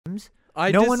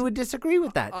No one would disagree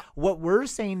with that. What we're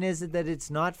saying is that it's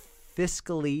not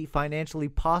fiscally, financially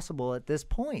possible at this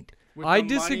point. I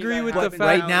disagree with the fact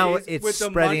right now it's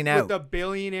spreading out. With the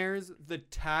billionaires, the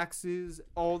taxes,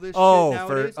 all this shit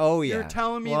nowadays. You're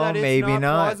telling me that it's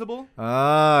not plausible?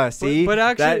 See? But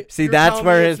actually, that's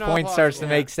where his point starts to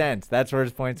make sense. That's where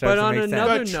his point starts to make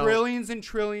sense. The trillions and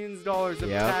trillions of dollars of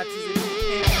taxes.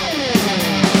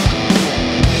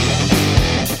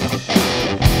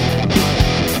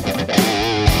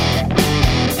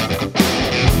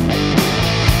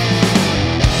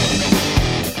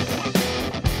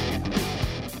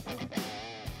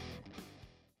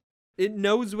 It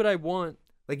knows what I want.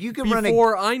 Like you can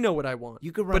before I know what I want.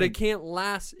 You could run, but it can't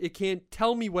last. It can't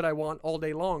tell me what I want all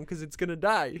day long because it's gonna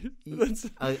die.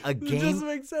 A game it doesn't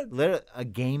make sense. A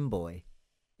Game Boy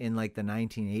in like the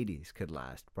 1980s could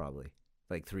last probably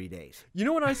like 3 days. You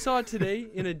know what I saw today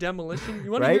in a demolition? You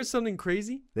want to hear something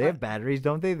crazy? They have batteries,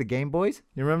 don't they? The Game Boys.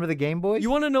 You remember the Game Boys? You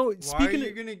want to know? Why are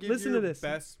you gonna give your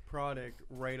best product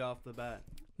right off the bat?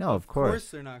 No, of course. Of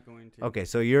course they're not going to. Okay,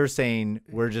 so you're saying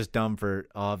we're just dumb for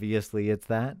obviously it's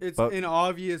that? It's an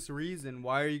obvious reason.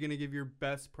 Why are you going to give your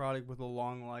best product with a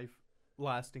long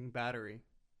lasting battery?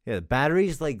 Yeah, the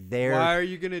battery's like their... Why are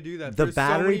you going to do that? The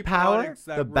battery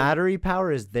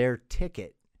power is their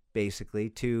ticket, basically,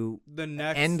 to the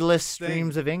next endless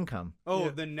streams of income.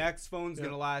 The next phone's going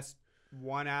to last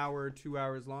 1 hour, 2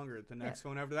 hours longer. The next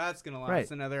phone after that's going to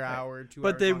last another hour, 2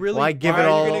 hours. But they really why give it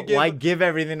all? Why give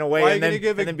everything away and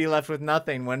then be left with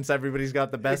nothing once everybody's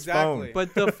got the best phone?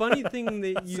 But the funny thing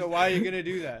that so why are you going to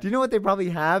do that? Do you know what they probably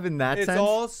have in that sense? It's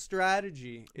all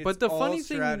strategy. But the funny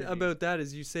thing about that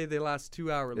is you say they last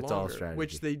 2 hours longer, all strategy.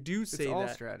 Which they do say it's all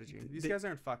that. strategy. These guys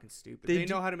aren't fucking stupid. They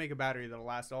know how to make a battery that'll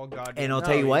last all goddamn. And I'll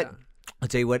tell you what.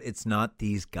 It's not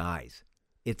these guys.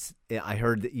 I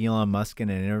heard Elon Musk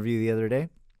in an interview the other day.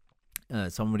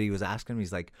 Somebody was asking him,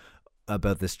 he's like,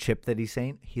 about this chip that he's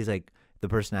saying. He's like, the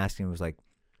person asking him was like,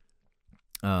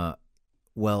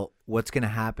 well, what's going to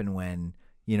happen when,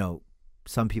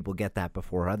 some people get that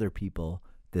before other people,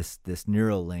 this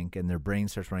Neuralink, and their brain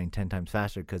starts running 10 times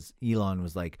faster? Because Elon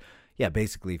was like, yeah,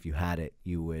 basically if you had it,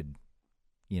 you would,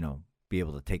 be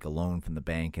able to take a loan from the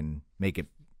bank and make it,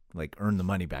 like, earn the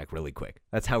money back really quick.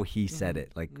 That's how he said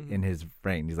it, like, in his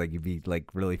brain. He's like, you'd be, like,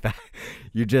 really fast.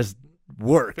 You just...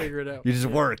 work. Figure it out. You just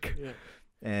work. Yeah.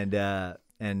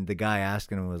 And the guy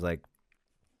asking him was like,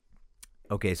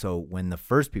 okay, so when the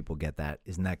first people get that,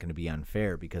 isn't that going to be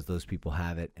unfair because those people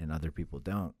have it and other people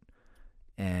don't?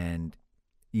 And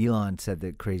Elon said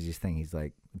the craziest thing. He's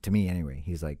like, to me anyway,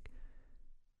 he's like,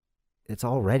 it's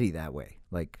already that way.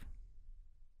 Like,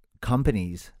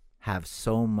 companies have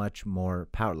so much more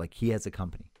power. Like, he has a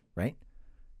company, right?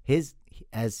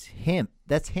 That's him.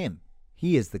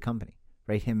 He is the company.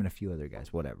 Right, him and a few other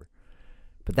guys, whatever.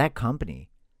 But that company,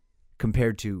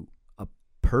 compared to a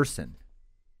person,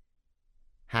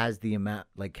 has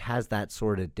that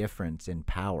sort of difference in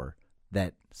power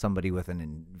that somebody with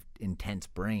an intense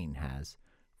brain has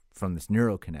from this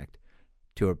neural connect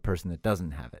to a person that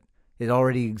doesn't have it. It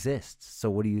already exists.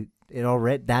 So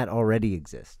that already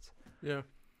exists. Yeah.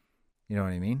 You know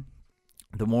what I mean?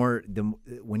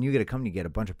 When you get a company, you get a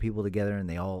bunch of people together, and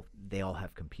they all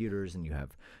have computers, and you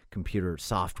have computer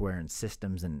software and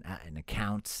systems and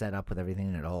accounts set up with everything,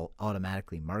 and it all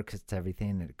automatically markets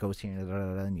everything, and it goes here,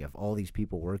 and you have all these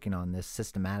people working on this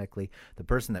systematically. The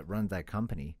person that runs that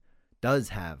company does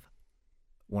have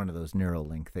one of those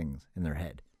Neuralink things in their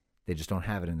head. They just don't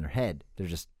have it in their head. They're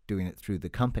just doing it through the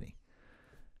company,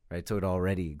 right? So it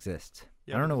already exists.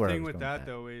 Yeah, I don't know where the I thing was with going that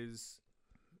though is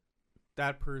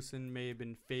that person may have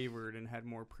been favored and had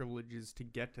more privileges to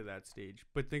get to that stage.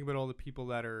 But think about all the people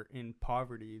that are in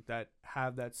poverty that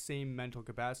have that same mental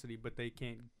capacity, but they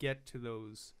can't get to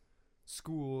those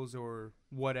schools or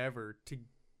whatever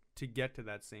to get to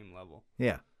that same level.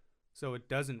 Yeah. So it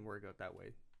doesn't work out that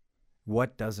way.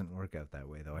 What doesn't work out that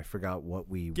way, though? I forgot what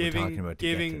we were talking about.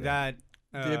 Giving that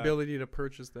the ability to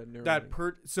purchase that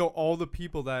Neuralink. So all the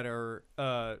people that are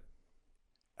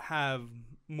have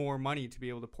more money to be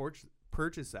able to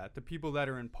purchase that, the people that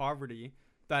are in poverty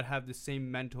that have the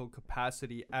same mental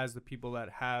capacity as the people that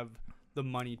have the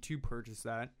money to purchase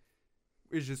that,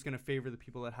 is just going to favor the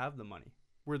people that have the money.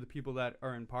 Where the people that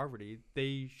are in poverty,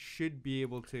 they should be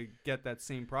able to get that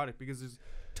same product, because there's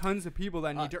tons of people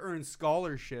that need to earn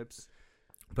scholarships.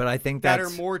 But I think that are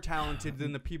more talented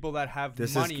than the people that have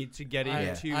money to get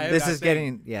into. This is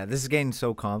getting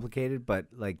so complicated. But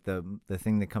like the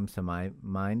thing that comes to my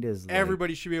mind is like,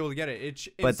 everybody should be able to get it.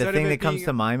 But the thing that comes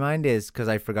to my mind is, because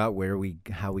I forgot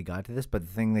how we got to this. But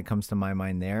the thing that comes to my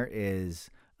mind there is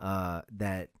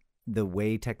that the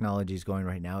way technology is going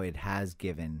right now, it has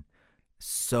given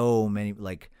so many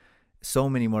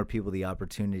more people the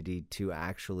opportunity to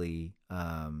actually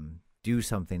do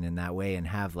something in that way and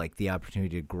have like the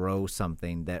opportunity to grow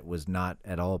something that was not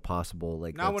at all possible.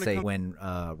 Like Now let's when it say when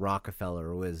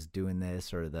Rockefeller was doing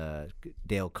this, or the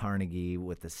Dale Carnegie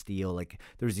with the steel, like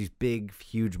there was these big,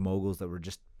 huge moguls that were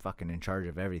just fucking in charge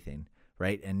of everything,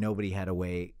 right? And nobody had a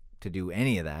way to do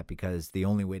any of that, because the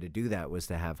only way to do that was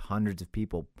to have hundreds of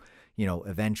people, you know,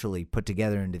 eventually put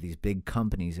together into these big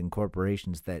companies and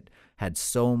corporations that had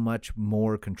so much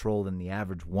more control than the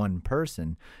average one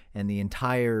person. And the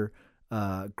entire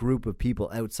group of people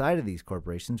outside of these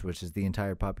corporations, which is the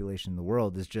entire population in the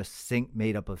world, is just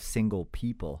made up of single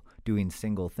people doing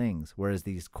single things, whereas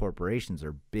these corporations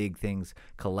are big things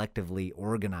collectively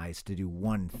organized to do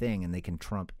one thing, and they can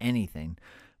trump anything.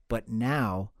 But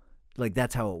now, like,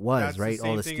 that's how it was, That's right? The same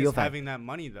all the thing steel as having that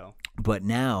money, though. But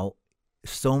now,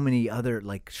 so many other,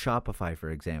 like Shopify, for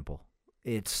example,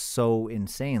 it's so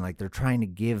insane. Like they're trying to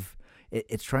give,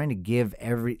 it's trying to give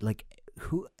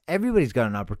everybody's got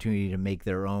an opportunity to make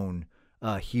their own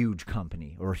huge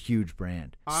company or huge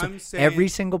brand. I'm So saying every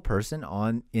single person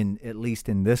at least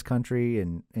in this country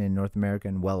and in North America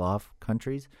and well-off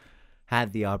countries,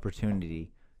 had the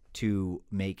opportunity to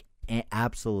make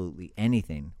absolutely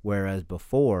anything, whereas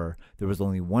before there was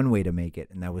only one way to make it,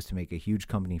 and that was to make a huge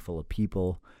company full of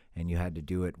people, and you had to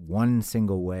do it one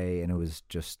single way, and it was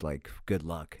just like good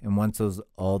luck. And once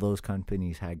all those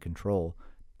companies had control,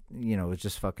 you know, it was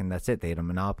just fucking, that's it. They had a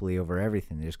monopoly over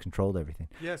everything. They just controlled everything.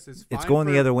 yes, it's It's fine going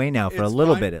for- the other way now for a it's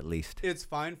little fine- bit at least. It's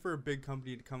fine for a big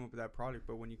company to come up with that product,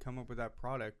 but when you come up with that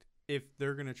product, if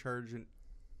they're going to charge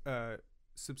a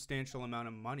substantial amount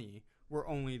of money where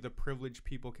only the privileged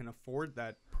people can afford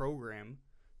that program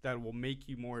that will make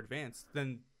you more advanced,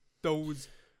 then those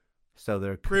So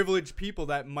they're privileged people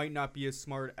that might not be as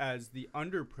smart as the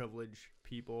underprivileged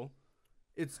people,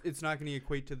 it's not going to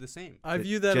equate to the same. I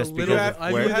view that a Just little. because I of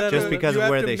view where- that just a- because you of have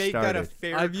where to they make that a started.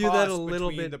 fair I view that a cost little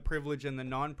between bit- the privileged and the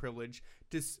non-privileged,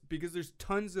 because there's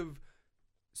tons of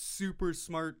super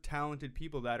smart, talented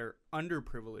people that are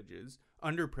underprivileged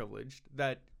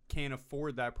that can't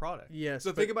afford that product. Yes. So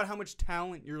but think about how much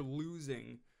talent you're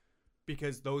losing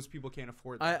because those people can't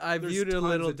afford that. I There's viewed it a tons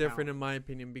little of different talent. in my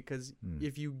opinion, because Hmm.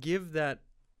 if you give that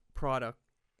product,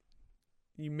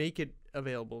 you make it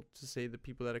available to, say, the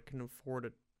people that can afford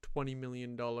a $20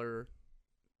 million.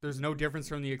 There's no difference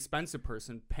from the expensive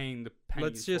person paying the pennies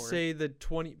Let's just for it. say the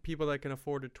 20 people that can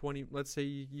afford a 20. Let's say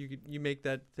you make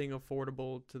that thing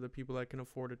affordable to the people that can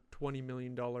afford a $20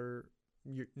 million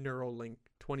Neuralink.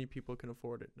 20 people can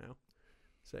afford it now.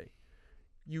 Say,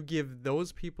 you give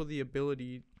those people the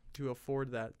ability to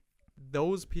afford that.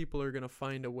 Those people are gonna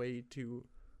find a way to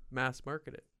mass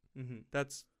market it. Mm-hmm.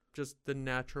 That's just the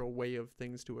natural way of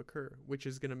things to occur, which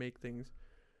is gonna make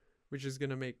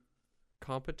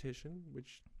competition,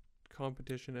 which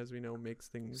competition, as we know, makes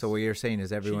things. So what you're saying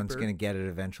is everyone's cheaper. going to get it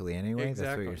eventually anyway? Exactly.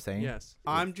 That's what you're saying? Yes.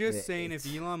 I'm just saying, it's-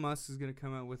 if Elon Musk is going to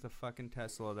come out with a fucking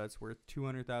Tesla that's worth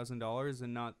 $200,000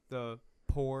 and not the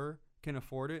poor can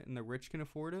afford it and the rich can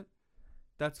afford it,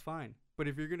 that's fine. But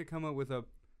if you're going to come out with a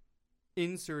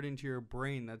insert into your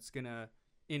brain that's going to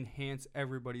enhance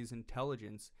everybody's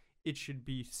intelligence, it should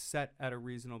be set at a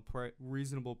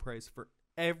reasonable price for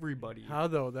everybody. How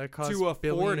though? That costs To afford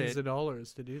billions it, of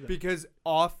dollars to do that. Because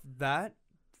off that,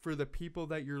 for the people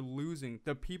that you're losing,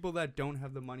 the people that don't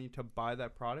have the money to buy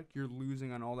that product, you're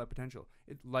losing on all that potential.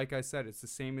 Like I said, it's the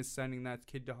same as sending that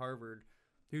kid to Harvard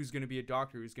who's going to be a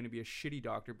doctor, who's going to be a shitty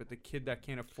doctor, but the kid that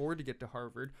can't afford to get to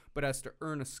Harvard but has to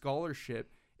earn a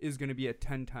scholarship is going to be a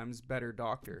 10 times better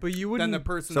doctor But you than wouldn't. the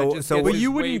person So- that just so gets But his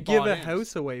you way wouldn't give bought a in.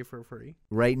 house away for free.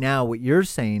 Right now, what you're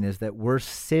saying is that we're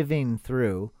sieving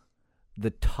through the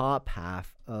top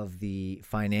half of the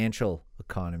financial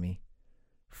economy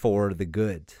for the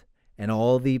goods, and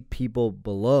all the people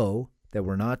below that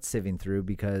we're not sieving through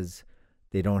because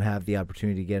they don't have the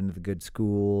opportunity to get into the good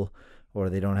school, or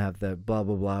they don't have the blah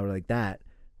blah blah like that,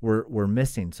 we're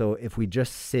missing. So if we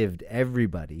just sieved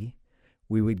everybody,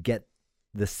 we would get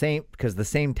the same, because the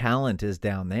same talent is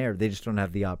down there. They just don't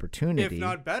have the opportunity. If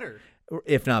not better. Or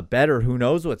if not better, who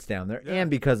knows what's down there? Yeah. And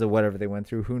because of whatever they went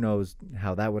through, who knows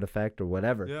how that would affect or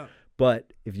whatever. Yeah.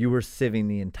 But if you were sieving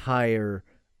the entire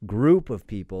group of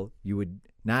people, you would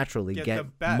naturally Get get the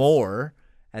best. more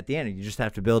at the end. You just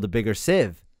have to build a bigger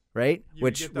sieve, right? You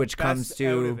would Which get the comes best out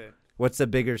of to it. what's a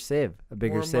bigger sieve? A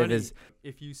bigger More sieve money. is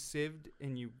If you sieved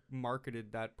and you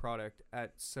marketed that product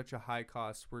at such a high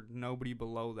cost where nobody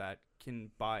below that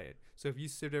can buy it. So if you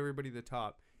sieved everybody to the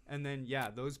top, and then, yeah,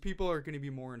 those people are going to be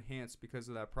more enhanced because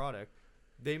of that product,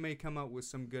 they may come out with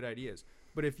some good ideas.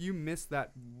 But if you miss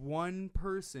that one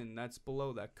person that's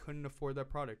below that couldn't afford that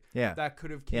product, Yeah. that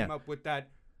could have came up with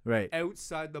that Right.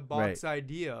 outside the box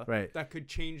idea Right. that could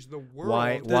change the world.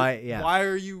 Why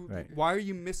are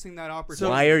you missing that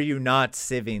opportunity? why are you not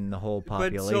sieving the whole But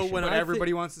population? so when But I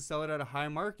everybody wants to sell it at a high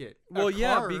market. Well,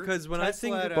 yeah, car, because when I Tesla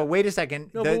think- at a- But wait a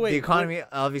second. No, the, but wait, the economy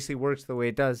obviously works the way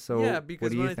it does. So yeah, what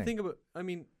because do when you I think? think about, I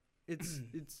mean, it's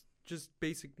just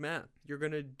basic math. You're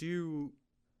gonna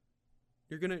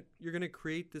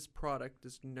create this product,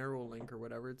 this Neuralink or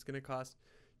whatever. It's gonna cost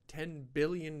 $10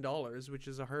 billion, which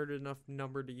is a hard enough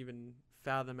number to even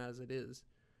fathom as it is,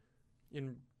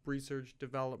 in research,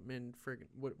 development,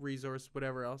 what resource,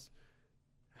 whatever else.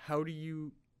 How do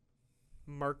you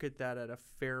market that at a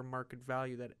fair market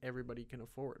value that everybody can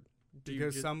afford?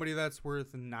 Because somebody that's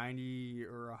worth 90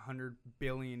 or 100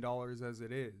 billion dollars as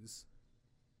it is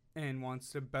and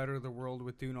wants to better the world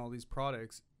with doing all these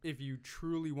products, if you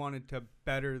truly wanted to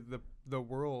better the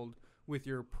world with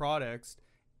your products,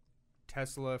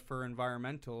 Tesla for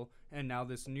environmental, and now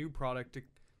this new product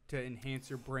to enhance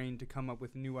your brain, to come up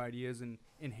with new ideas and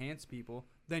enhance people,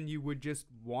 then you would just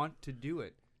want to do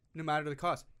it no matter the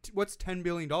cost. What's $10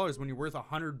 billion when you're worth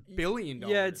 $100 billion?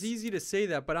 Yeah, it's easy to say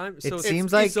that, but I'm so It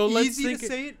seems like so let's easy think to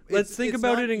say it. Let's think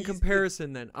about not it in easy-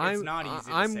 comparison then. It's not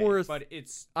easy to I'm say, worth but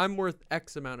it's I'm worth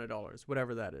X amount of dollars,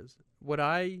 whatever that is. Would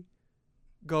I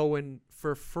go and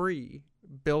for free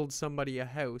build somebody a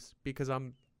house because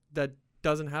that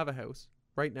doesn't have a house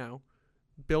right now,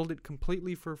 build it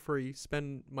completely for free,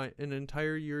 spend an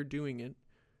entire year doing it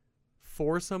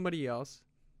for somebody else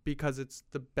because it's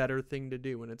the better thing to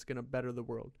do and it's going to better the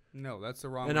world? No, that's the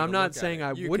wrong. And way I'm to not look at saying it.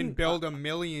 I you wouldn't can build $1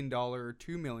 million or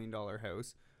 $2 million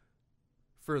house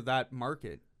for that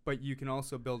market, but you can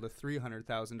also build a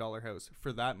 $300,000 house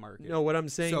for that market. No, what I'm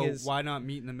saying so is why not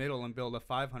meet in the middle and build a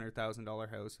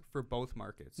 $500,000 house for both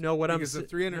markets? no. What because I'm the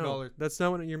 $300. no, that's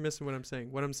not what you're missing. What I'm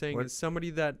saying. What I'm saying is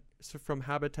somebody from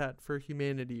Habitat for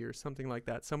Humanity or something like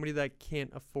that. Somebody that can't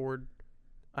afford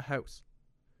a house.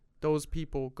 Those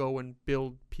people go and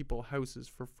build people houses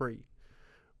for free.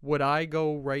 Would I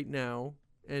go right now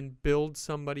and build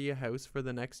somebody a house for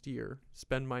the next year,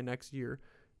 spend my next year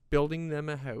building them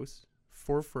a house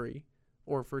for free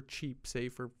or for cheap, say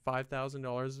for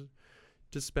 $5,000,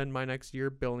 to spend my next year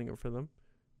building it for them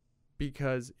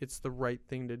because it's the right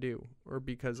thing to do, or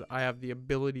because I have the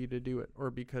ability to do it,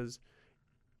 or because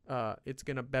it's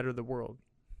going to better the world?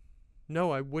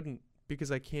 No, I wouldn't,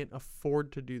 because I can't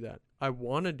afford to do that. I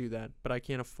want to do that, but I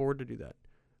can't afford to do that.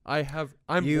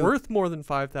 I'm worth more than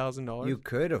 $5,000. You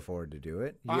could afford to do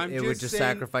it. I'm It would just just saying-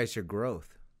 sacrifice your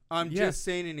growth. I'm Yeah. just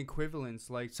saying an equivalence.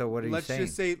 Like, So what are you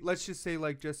saying? Let's just say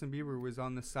like Justin Bieber was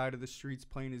on the side of the streets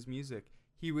playing his music.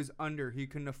 He was he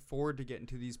couldn't afford to get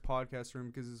into these podcast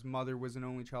rooms because his mother was an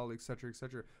only child, etc.,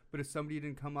 etc. But if somebody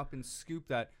didn't come up and scoop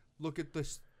that, look at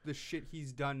the shit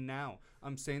he's done now.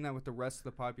 I'm saying that with the rest of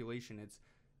the population. It's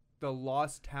the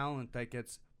lost talent that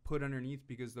gets put underneath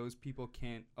because those people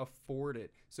can't afford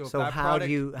it. So if that how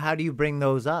do you bring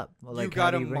those up? you Like, got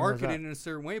how to do you bring market those it up? in a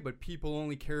certain way, but people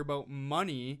only care about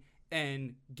money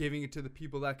and giving it to the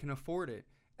people that can afford it.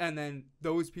 And then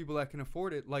those people that can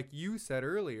afford it, like you said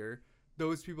earlier,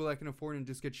 those people that can afford it and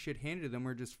just get shit handed to them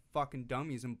are just fucking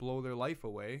dummies and blow their life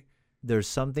away. There's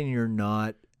something you're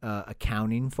not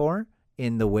accounting for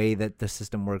in the way that the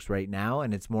system works right now,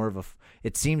 and it's more of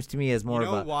it seems to me as more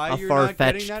of a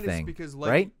far-fetched thing, because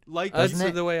right? Like That's Doesn't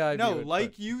it? the way I no, view it,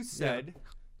 like but- you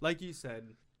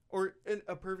said, or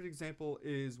a perfect example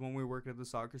is when we work at the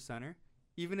soccer center.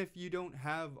 Even if you don't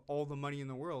have all the money in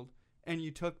the world, and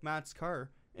you took Matt's car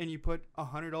and you put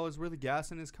 $100 worth of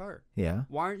gas in his car, Yeah.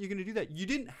 why aren't you going to do that? You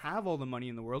didn't have all the money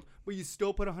in the world, but you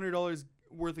still put $100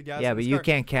 worth of gas. Yeah, in but his you car.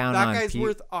 can't count that on guy's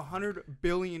worth $100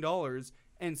 billion,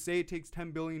 and say it takes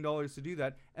 $10 billion to do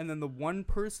that, and then the one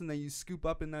person that you scoop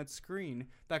up in that screen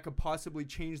that could possibly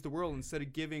change the world, instead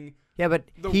of giving Yeah, but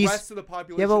the he's rest of the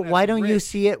population. yeah, but that's why don't you rich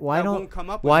see it? Why that don't won't come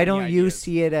up with why any don't you ideas?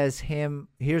 see it as him?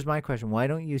 Here's my question: why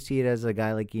don't you see it as a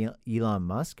guy like Elon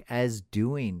Musk as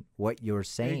doing what you're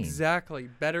saying? Exactly,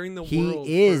 bettering the He world.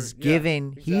 is for,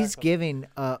 giving. Yeah, He's exactly. giving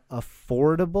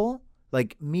affordable.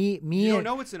 Like me. You don't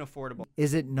know it's unaffordable.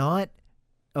 Is it not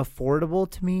affordable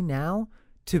to me now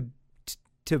to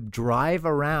drive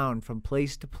around from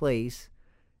place to place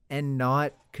and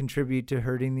not contribute to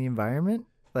hurting the environment?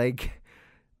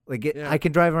 Yeah. I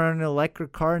can drive around in an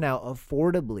electric car now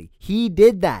affordably. He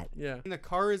did that, Yeah, And the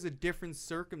car is a different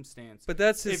circumstance. but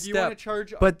that's his if you want step. to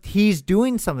charge, but he's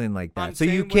doing something like that. I'm So you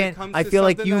saying when it can't. comes I to feel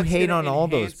like something you that's hate gonna on all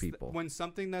those enhance people. when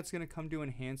something that's going to come to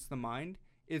enhance the mind,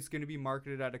 it's going to be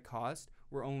marketed at a cost.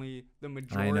 where only the I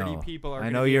majority know. people are. I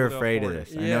gonna know be you're able to afraid of afford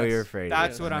this. it. I know you're Yes. afraid. That's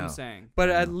of this. what I I'm know. saying. But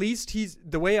I at know. least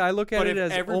the way I look at But it if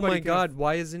as, oh everybody my can God,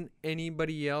 why isn't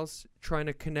anybody else trying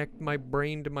to connect my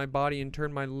brain to my body and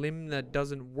turn my limb that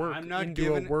doesn't work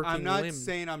into a working I'm not limb?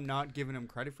 saying I'm not giving him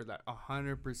credit for that.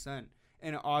 100%.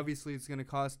 And obviously, it's going to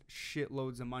cost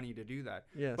shitloads of money to do that.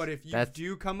 Yes. But if you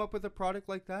do come up with a product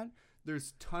like that,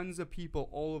 there's tons of people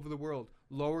all over the world,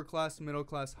 lower class, middle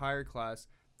class, higher class,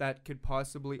 that could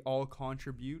possibly all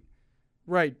contribute.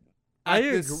 Right. At I the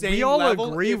agree. same We all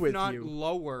level, agree if with not you.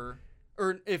 lower,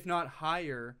 or if not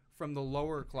higher from the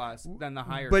lower class than the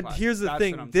higher But class. here's the That's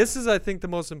thing. what I'm This saying. is, I think, the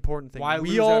most important thing. Why we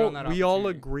lose out all on that we all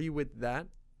opportunity? agree with that.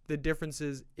 The difference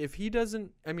is if he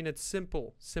doesn't. I mean, it's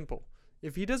simple.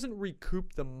 If he doesn't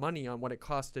recoup the money on what it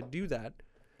costs to do that,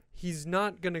 he's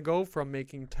not gonna go from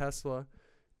making Tesla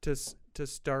to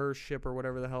Starship or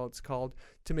whatever the hell it's called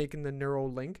to making the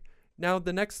Neuralink. Now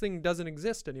the next thing doesn't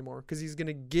exist anymore because he's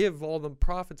gonna give all the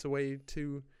profits away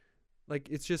to. Like,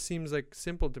 it just seems like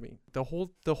simple to me. The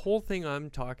whole thing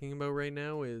I'm talking about right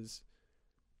now is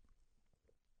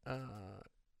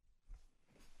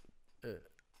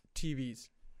TVs.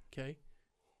 Okay?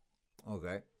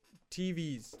 Okay.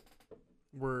 TVs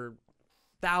were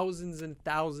thousands and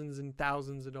thousands and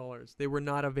thousands of dollars. They were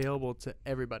not available to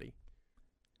everybody.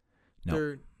 No.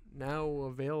 They're now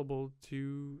available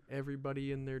to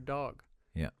everybody and their dog.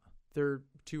 Yeah. They're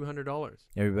 $200.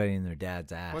 Everybody in their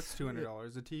dad's ass. What's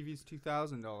 $200? The TV's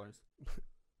 $2,000.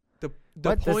 The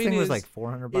What? This point thing is, was like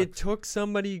 $400. it took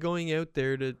somebody going out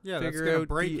there to Yeah, that's figure gonna out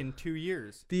break the, in 2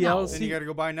 years. the No. Then you LC. got to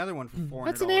go buy another one for $400.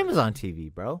 That's an Amazon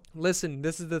TV, bro. Listen,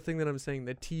 this is the thing that I'm saying.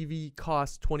 The TV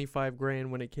cost 25 grand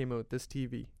when it came out. This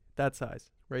TV, that size,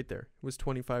 right there, was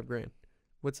 25 grand.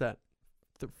 What's that?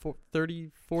 30,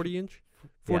 40 inch,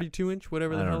 42 inch,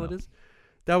 whatever I the don't hell it know. is.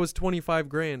 That was 25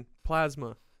 grand.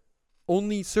 Plasma.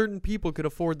 Only certain people could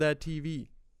afford that TV.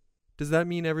 Does that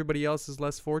mean everybody else is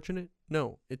less fortunate?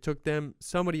 No. It took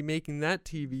somebody making that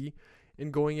TV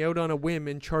and going out on a whim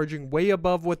and charging way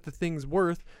above what the thing's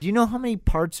worth. Do you know how many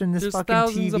parts are in this There's fucking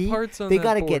thousands TV? of parts on They that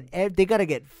gotta board. they gotta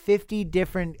get 50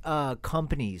 different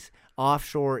companies,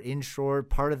 offshore, inshore,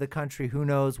 part of the country. Who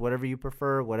knows? Whatever you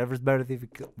prefer, whatever's better for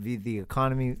the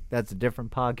economy. That's a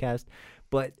different podcast.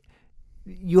 But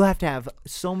you have to have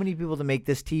so many people to make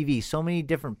this TV, so many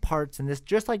different parts, and this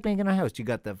just like making a house. You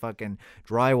got the fucking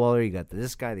drywaller, you got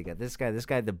this guy, you got this guy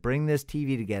to bring this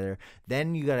TV together.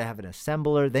 Then you got to have an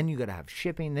assembler. Then you got to have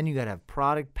shipping. Then you got to have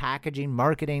product, packaging,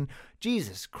 marketing.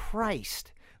 Jesus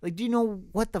Christ! Like, do you know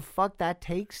what the fuck that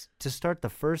takes to start the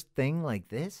first thing like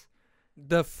this?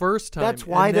 The first time. That's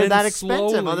why and they're then that expensive.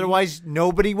 slowly- Otherwise,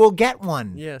 nobody will get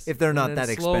one. Yes. if they're and not then that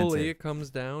slowly expensive. it comes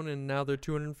down, and now they're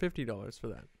 $250 for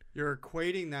that. You're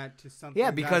equating that to something.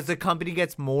 Yeah, because the that's- company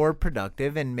gets more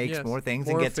productive and makes Yes, more things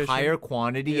more and gets efficient. higher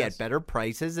quantity Yes. at better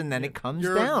prices, and then Yeah. it comes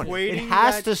You're down. It equating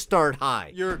has that- to start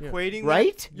high, you're Yeah. equating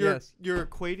right? That, you're, Yes. you're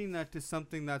equating that to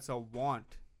something that's a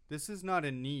want. This is not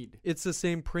a need. It's the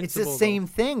same It's principle. the though. same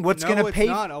thing. What's No, going to it's pay?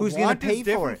 not. A Who's going to want pay is for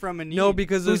different it? from a need. No,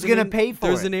 because Who's there's gonna pay for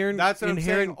there's it? an inherent, That's what I'm saying.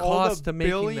 inherent All cost the to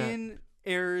making that.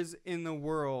 billionaires in the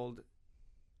world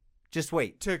Just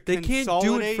wait. to They can't do it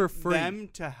consolidate for free. them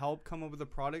to help come up with a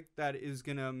product that is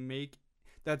gonna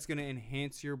that's gonna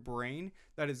enhance your brain,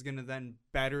 that is gonna then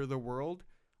better the world.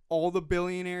 All the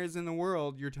billionaires in the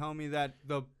world, you're telling me that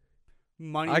the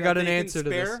money I got that an they answer can to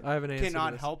this. spare I have an answer to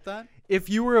cannot this. help that. If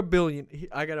you were a billion,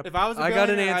 I got If I was a I got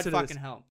an billionaire, answer I'd to fucking this. help.